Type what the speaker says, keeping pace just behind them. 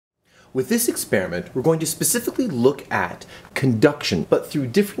With this experiment, we're going to specifically look at conduction, but through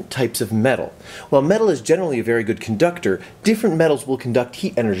different types of metal. While metal is generally a very good conductor, different metals will conduct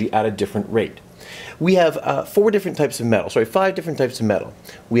heat energy at a different rate. We have five different types of metal.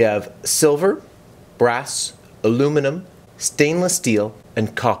 We have silver, brass, aluminum, stainless steel,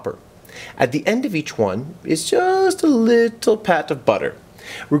 and copper. At the end of each one is just a little pat of butter.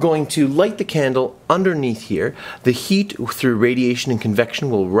 We're going to light the candle underneath here. The heat through radiation and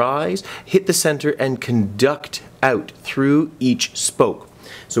convection will rise, hit the center, and conduct out through each spoke.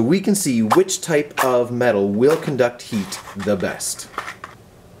 So we can see which type of metal will conduct heat the best.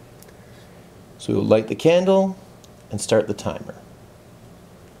 So we'll light the candle and start the timer.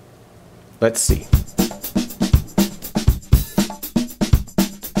 Let's see.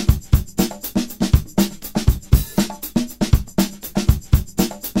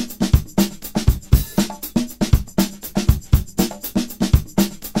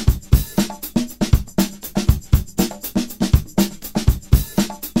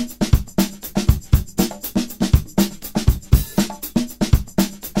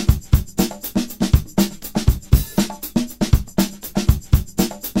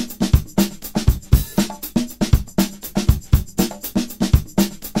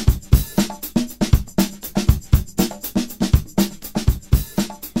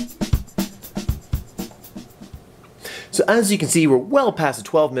 So as you can see, we're well past the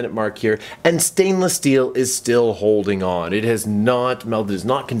 12-minute mark here, and stainless steel is still holding on. It has not melted, it has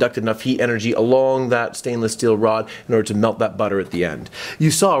not conducted enough heat energy along that stainless steel rod in order to melt that butter at the end.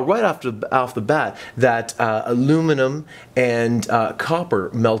 You saw right off the bat that aluminum and copper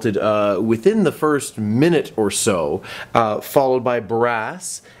melted within the first minute or so, followed by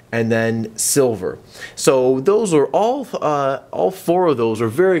brass and then silver. So those are all four of those are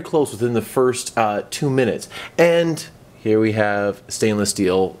very close within the first 2 minutes. And here we have stainless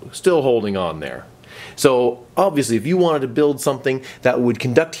steel still holding on there. So obviously, if you wanted to build something that would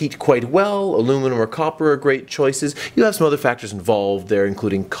conduct heat quite well, aluminum or copper are great choices. You have some other factors involved there,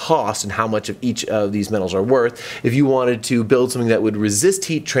 including cost and how much of each of these metals are worth. If you wanted to build something that would resist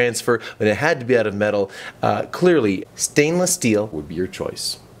heat transfer, but it had to be out of metal, clearly stainless steel would be your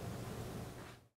choice.